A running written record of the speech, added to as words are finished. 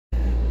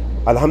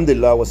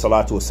Alhamdulillah wa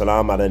salatu wa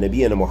salam ala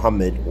nabiyyina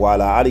Muhammad wa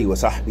ala alihi wa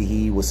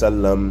sahbihi wa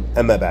sallam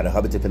amma ba'da.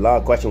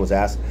 A question was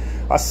asked,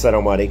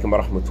 Assalamu alaikum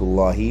wa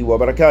rahmatullahi wa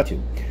barakatuh.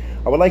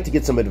 I would like to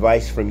get some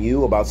advice from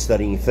you about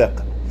studying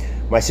fiqh.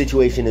 My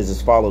situation is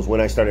as follows. When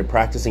I started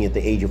practicing at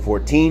the age of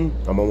 14,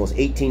 I'm almost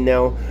 18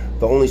 now,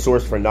 the only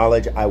source for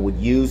knowledge I would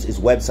use is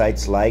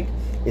websites like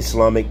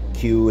Islamic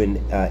Q&A.info,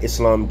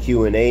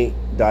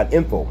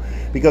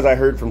 because I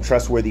heard from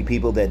trustworthy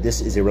people that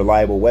this is a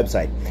reliable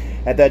website.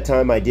 At that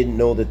time, I didn't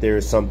know that there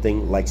is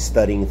something like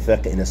studying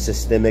fiqh in a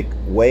systemic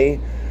way,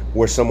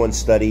 where someone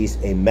studies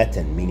a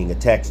metan, meaning a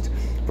text,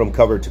 from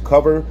cover to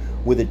cover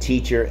with a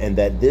teacher, and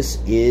that this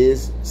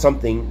is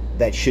something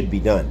that should be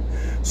done.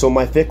 So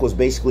my fiqh was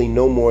basically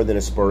no more than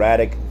a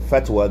sporadic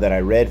fatwa that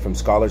I read from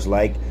scholars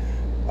like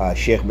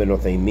Sheikh bin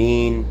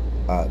Uthaymeen,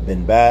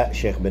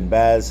 Sheikh bin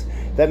Baz.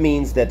 That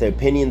means that the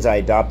opinions I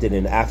adopted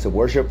in acts of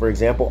worship, for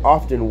example,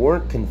 often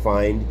weren't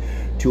confined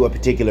to a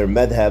particular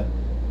madhab,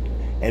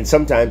 and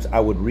sometimes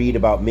I would read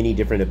about many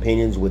different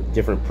opinions with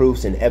different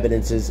proofs and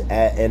evidences,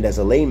 and as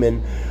a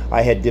layman,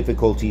 I had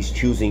difficulties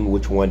choosing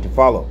which one to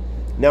follow.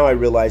 Now I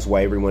realize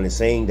why everyone is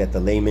saying that the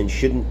layman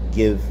shouldn't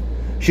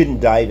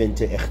dive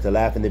into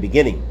ikhtilaf in the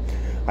beginning.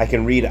 I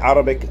can read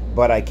Arabic,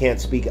 but I can't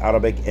speak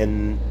Arabic,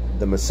 and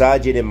the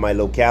masajid in my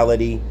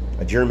locality,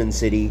 a German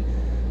city,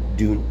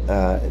 do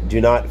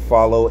not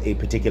follow a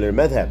particular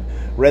madhab.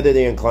 Rather,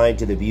 they incline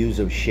to the views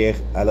of Sheikh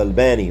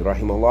Al-Albani,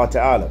 rahimahullah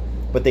ta'ala,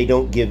 but they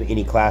don't give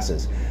any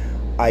classes.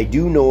 I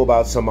do know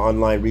about some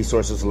online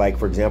resources like,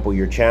 for example,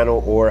 your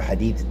channel, or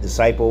Hadith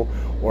Disciple,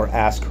 or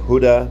Ask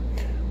Huda,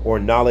 or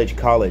Knowledge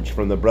College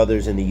from the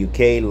brothers in the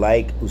UK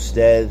like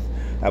Ustadh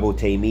Abu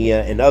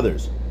Taymiyyah and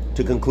others.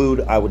 To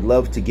conclude, I would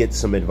love to get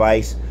some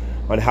advice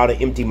on how to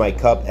empty my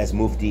cup, as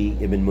Mufti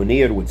Ibn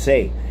Munir would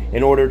say,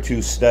 in order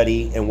to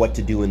study, and what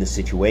to do in the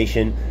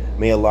situation.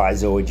 May Allah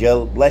Azza wa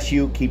Jal bless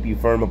you, keep you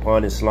firm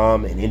upon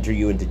Islam, and enter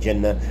you into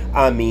Jannah.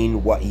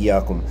 Ameen wa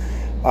iyyakum.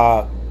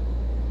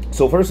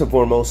 So first and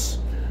foremost,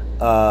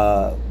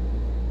 as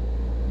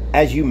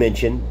you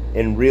mentioned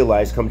and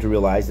come to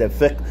realize that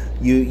fiqh,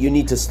 you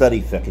need to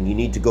study fiqh, and you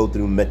need to go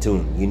through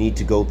matun, you need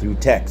to go through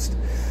text.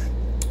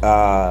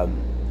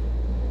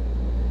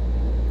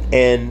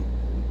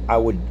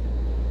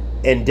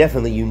 And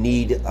definitely you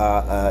need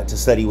to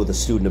study with a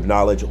student of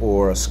knowledge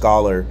or a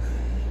scholar,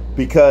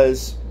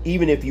 because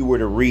even if you were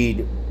to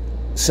read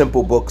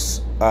simple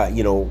books,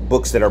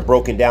 books that are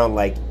broken down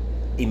like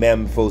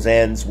Imam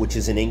Fawzan's, which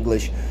is in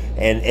English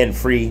and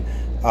free,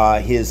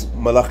 his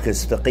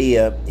Malakhis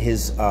Fiqhiyya,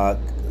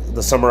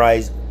 the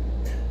summarized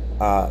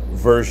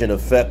version of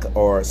fiqh,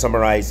 or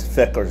summarized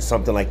fiqh, or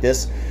something like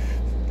this,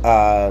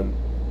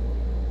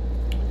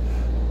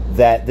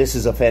 that this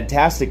is a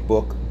fantastic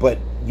book, but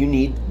you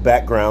need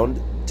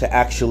background to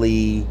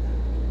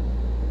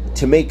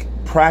make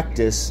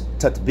practice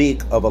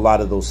tatbiq of a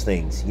lot of those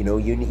things. You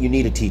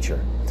need a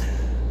teacher,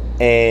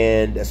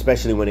 and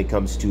especially when it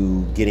comes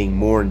to getting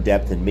more in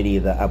depth in many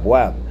of the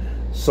abwab.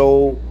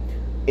 So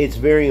it's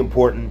very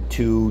important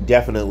to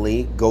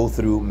definitely go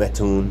through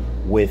matun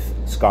with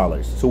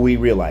scholars. So we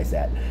realize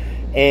that.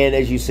 And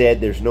as you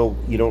said, you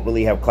don't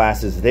really have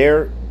classes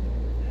there.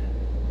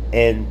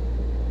 And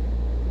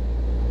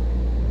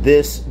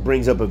this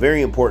brings up a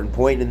very important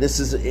point, and this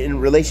is in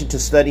relation to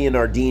studying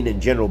our deen in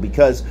general,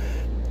 because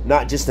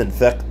not just in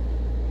fiqh,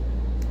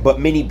 but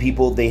many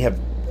people, they have,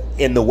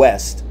 in the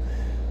West,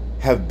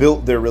 have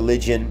built their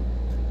religion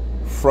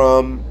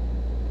from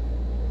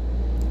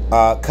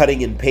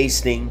cutting and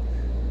pasting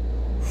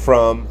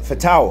from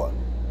fatwa,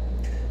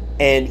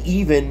 and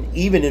even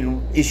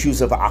in issues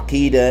of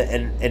aqeedah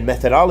and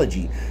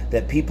methodology,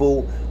 that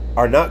people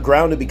are not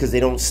grounded because they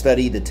don't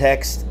study the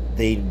text,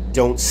 they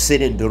don't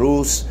sit in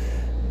durus,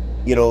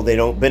 they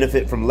don't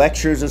benefit from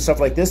lectures and stuff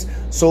like this.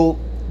 So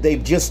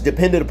they've just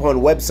depended upon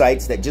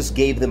websites that just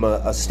gave them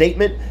a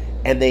statement,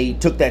 and they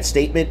took that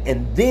statement.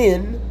 And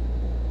then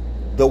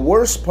the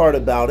worst part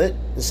about it,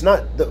 it's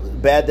not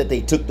bad that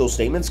they took those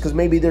statements, because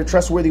maybe they're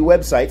trustworthy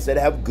websites that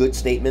have good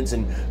statements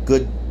and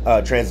good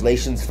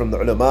translations from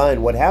the ulama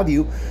and what have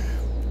you,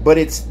 but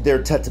it's their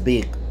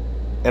tatbiq.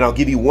 And I'll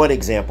give you one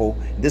example.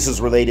 This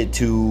is related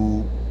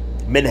to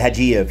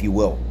minhajiyya, if you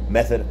will,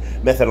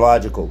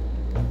 methodological.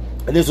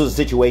 And this was a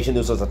situation,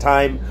 this was a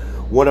time,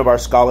 one of our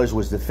scholars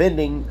was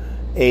defending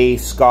a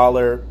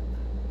scholar.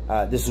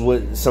 This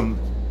was some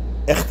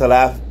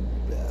ikhtilaf,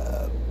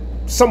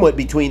 somewhat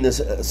between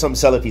some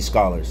Salafi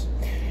scholars.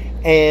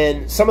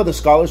 And some of the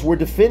scholars were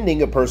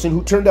defending a person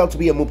who turned out to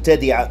be a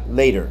mubtadi'ah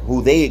later,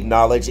 who they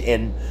acknowledged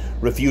and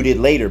refuted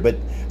later. But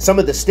some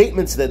of the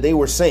statements that they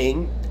were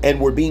saying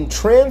and were being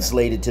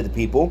translated to the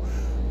people,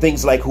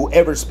 things like,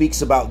 whoever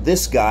speaks about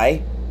this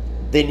guy,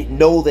 they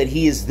know that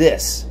he is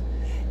this.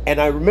 And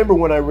I remember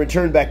when I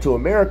returned back to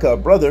America, a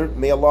brother,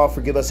 may Allah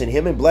forgive us in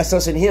him and bless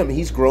us in him,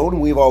 he's grown,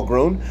 we've all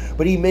grown,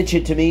 but he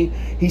mentioned to me,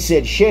 he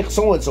said, Sheikh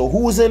so-and-so,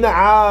 who's an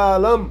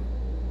alim,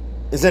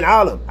 is an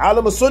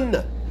alim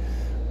sunnah.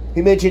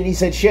 He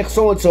said, Sheikh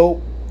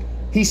so-and-so,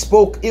 he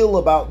spoke ill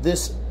about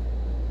this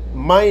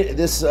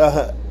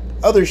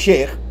other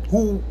sheikh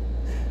who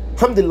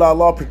alhamdulillah,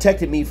 Allah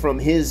protected me from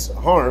his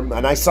harm,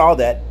 and I saw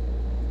that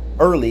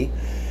early,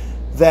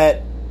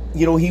 that,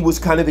 you know, he was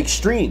kind of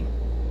extreme.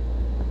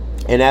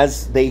 And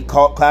as they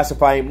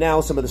classify him now,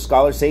 some of the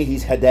scholars say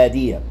he's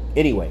Haddadiyya.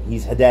 Anyway,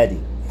 he's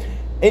Haddadi.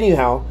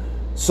 Anyhow,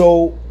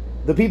 so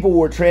the people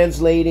were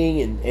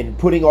translating and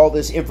putting all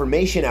this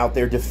information out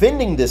there,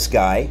 defending this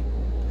guy,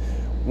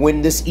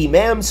 when this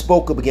Imam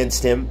spoke up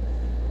against him,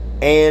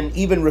 and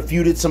even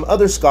refuted some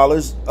other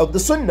scholars of the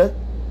Sunnah.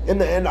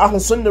 And Ahl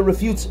Sunnah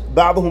refutes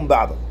ba'dhum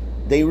ba'd.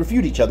 They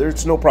refute each other.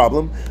 It's no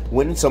problem.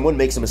 When someone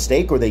makes a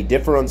mistake or they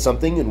differ on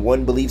something and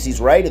one believes he's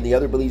right and the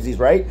other believes he's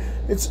right,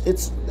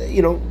 it's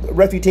you know,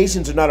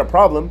 refutations are not a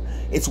problem.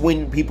 It's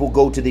when people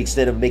go to the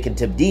extent of making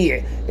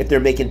tabdi', if they're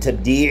making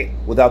tabdi'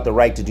 without the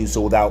right to do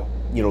so, without,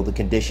 you know, the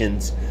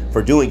conditions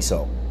for doing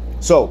so.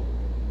 So,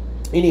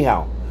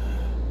 anyhow,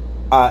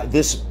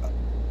 this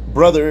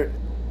brother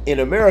in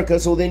America,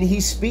 so then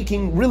he's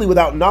speaking really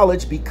without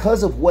knowledge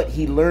because of what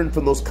he learned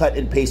from those cut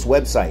and paste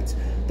websites.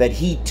 That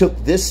he took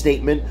this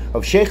statement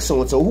of Sheikh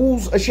so-and-so,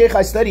 who's a Sheikh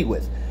I studied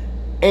with,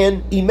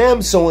 and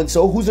Imam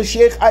so-and-so, who's a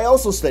Sheikh I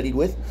also studied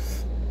with.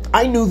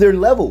 I knew their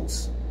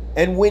levels.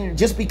 And when,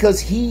 just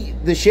because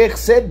the Sheikh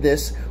said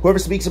this, whoever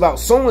speaks about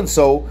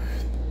so-and-so,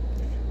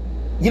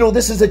 you know,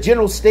 this is a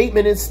general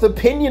statement. It's the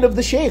opinion of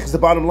the Sheikh, the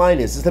bottom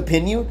line is. It's the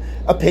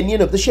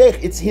opinion of the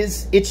Sheikh. It's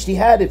his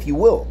ijtihad, if you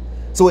will.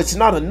 So it's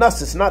not a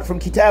nas, it's not from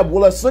Kitab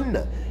wala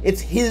Sunnah. It's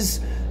his,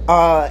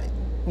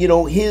 you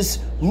know, his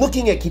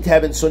looking at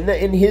Kitab and Sunnah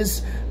and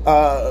his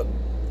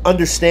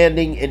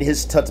understanding and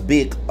his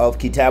tatbiq of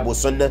Kitab wa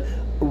Sunnah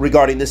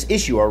regarding this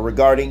issue or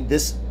regarding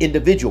this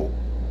individual.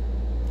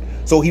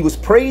 So he was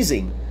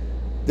praising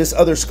this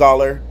other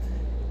scholar,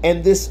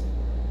 and this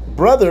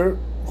brother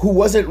who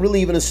wasn't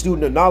really even a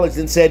student of knowledge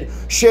then said,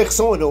 Sheikh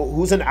so-and-so,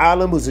 who's an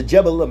alim, who's a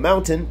jabal, a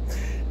mountain,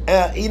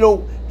 you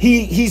know,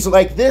 he's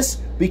like this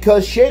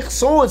because Sheikh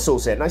so-and-so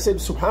said. And I said,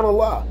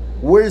 subhanallah,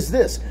 where's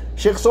this?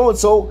 Sheikh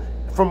so-and-so,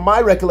 from my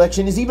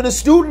recollection, is even a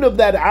student of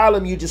that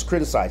alim you just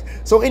criticized.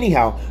 So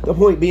anyhow, the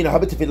point being,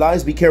 Ahabati fillah,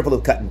 is be careful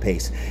of cut and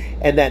paste.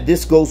 And that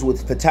this goes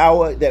with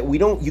fatwa,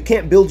 that you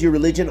can't build your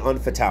religion on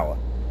fatwa.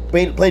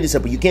 Plain and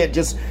simple. You can't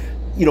just,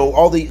 you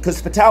know,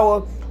 because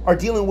fatwa are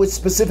dealing with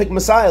specific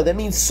masail. That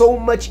means so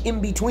much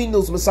in between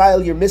those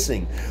masail you're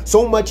missing.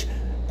 So much,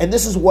 and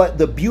this is what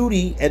the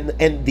beauty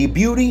and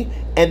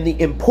the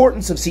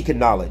importance of seeking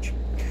knowledge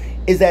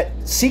is, that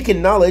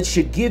seeking knowledge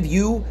should give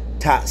you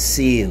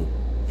ta'sil.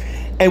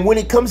 And when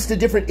it comes to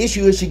different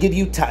issues, it should give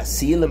you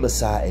ta'sil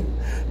al-masail.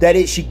 That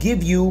it should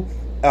give you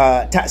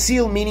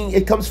ta'sil, meaning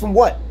it comes from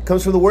what? It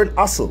comes from the word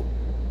asl,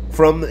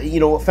 from, you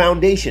know, a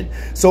foundation.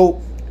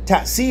 So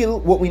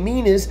ta'sil, what we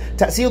mean is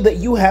ta'sil, that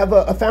you have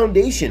a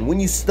foundation. When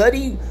you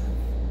study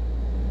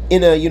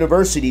in a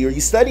university, or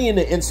you study in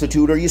an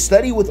institute, or you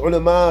study with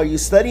ulama, or you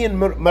study in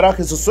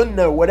Marakiz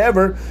al-Sunnah, or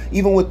whatever,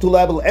 even with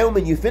Tulab al-Ilm,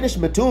 and you finish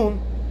matun,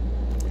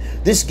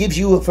 this gives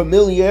you a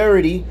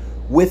familiarity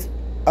with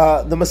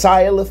the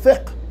masail of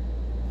fiqh.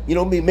 You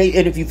know, and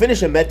if you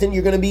finish a metin,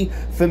 you're going to be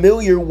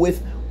familiar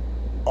with,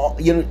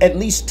 you know, at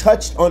least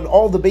touched on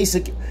all the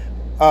basic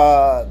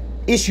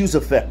issues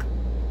of fiqh.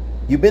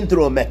 You've been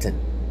through a metin.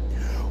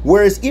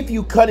 Whereas if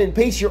you cut and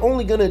paste, you're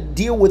only going to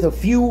deal with a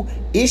few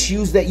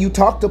issues that you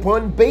talked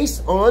upon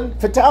based on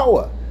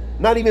fatwa,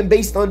 not even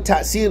based on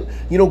ta'sil,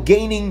 you know,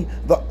 gaining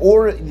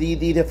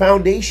the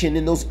foundation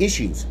in those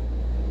issues.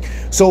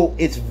 So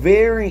it's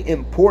very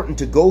important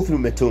to go through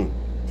matun.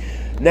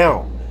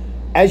 Now,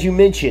 as you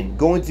mentioned,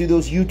 going through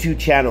those YouTube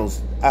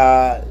channels,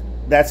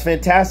 that's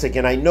fantastic.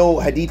 And I know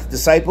Hadith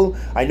Disciple,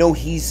 I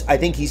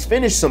think he's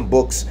finished some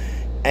books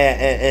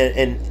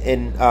and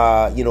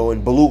you know,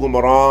 in Bulugh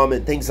al-Maram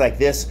and things like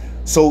this.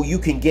 So you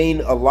can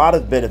gain a lot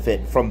of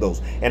benefit from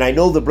those. And I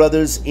know the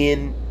brothers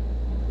in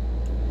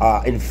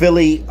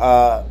Philly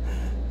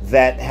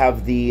that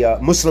have the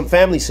Muslim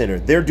Family Center,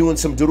 they're doing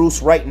some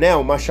durus right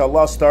now,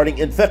 mashallah, starting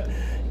in fiqh,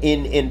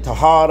 in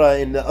Tahara,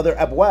 and the other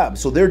abwab.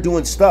 So they're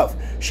doing stuff.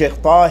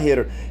 Sheikh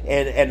Tahir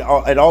and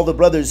all the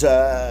brothers,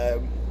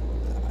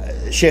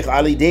 Sheikh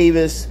Ali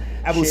Davis,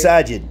 Abu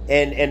Sajid,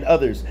 and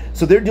others.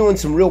 So they're doing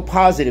some real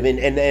positive, and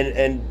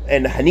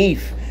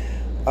Hanif.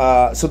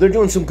 So they're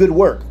doing some good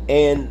work,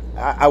 and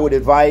I would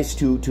advise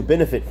to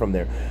benefit from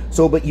there.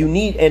 So, but you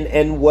need,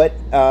 and what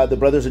the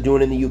brothers are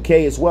doing in the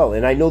UK as well.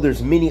 And I know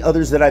there's many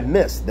others that I've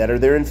missed that are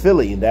there in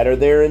Philly, that are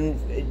there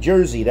in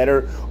Jersey, that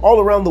are all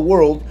around the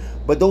world.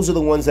 But those are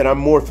the ones that I'm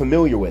more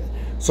familiar with.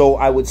 So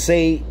I would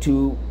say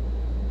to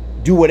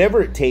do whatever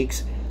it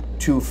takes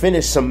to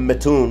finish some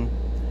matun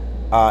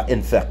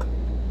in fiqh,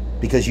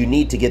 because you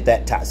need to get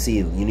that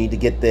ta'sil, you need to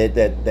get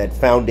that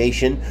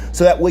foundation,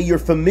 so that way you're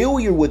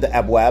familiar with the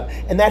abwab,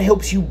 and that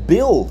helps you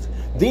build.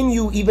 Then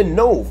you even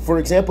know, for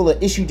example,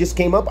 an issue just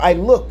came up, I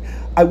looked,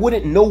 I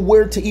wouldn't know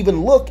where to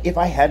even look if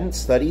I hadn't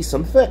studied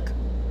some fiqh.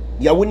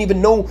 Yeah, I wouldn't even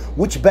know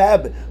which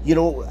bab, you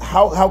know,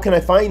 how can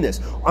I find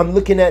this? I'm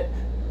looking at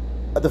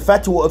the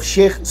fatwa of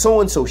Sheikh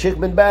so-and-so, Sheikh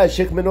bin Baz,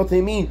 Sheikh bin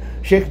Uthaymeen,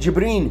 Sheikh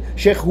Jibreen,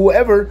 Sheikh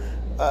whoever,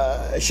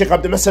 Sheikh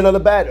Abdul Mahsan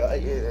al-Abad,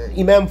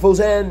 Imam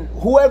Fawzan,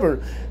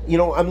 whoever. You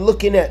know, I'm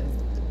looking at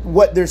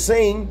what they're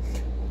saying.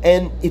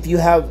 And if you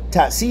have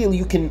ta'sil,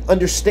 you can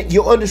understand.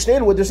 You'll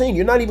understand what they're saying.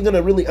 You're not even going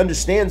to really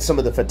understand some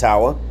of the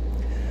fatawa,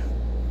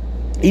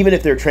 even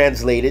if they're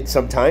translated.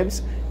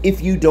 Sometimes,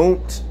 if you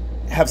don't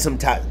have some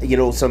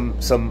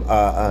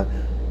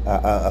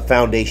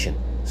foundation.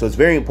 So it's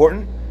very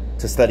important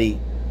to study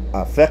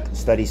fiqh,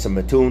 study some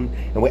matun,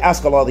 and we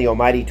ask Allah the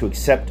Almighty to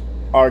accept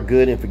our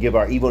good and forgive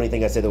our evil.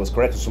 Anything I said that was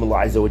correct,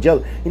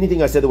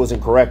 anything I said that was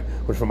incorrect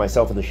was from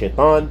myself and the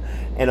shaitan.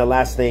 And the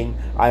last thing,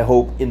 I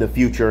hope in the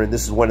future, and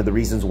this is one of the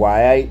reasons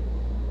why I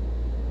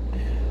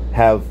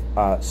have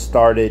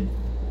started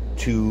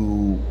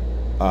to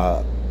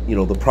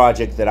the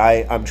project that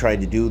I'm trying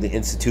to do, the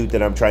institute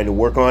that I'm trying to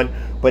work on,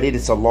 but it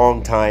is a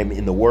long time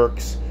in the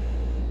works,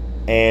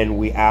 and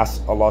we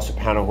ask Allah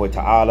subhanahu wa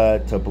ta'ala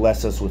to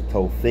bless us with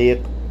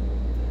tawfiq.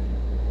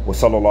 Wa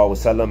sallallahu wa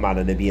sallam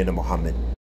ala nabiyyina Muhammad.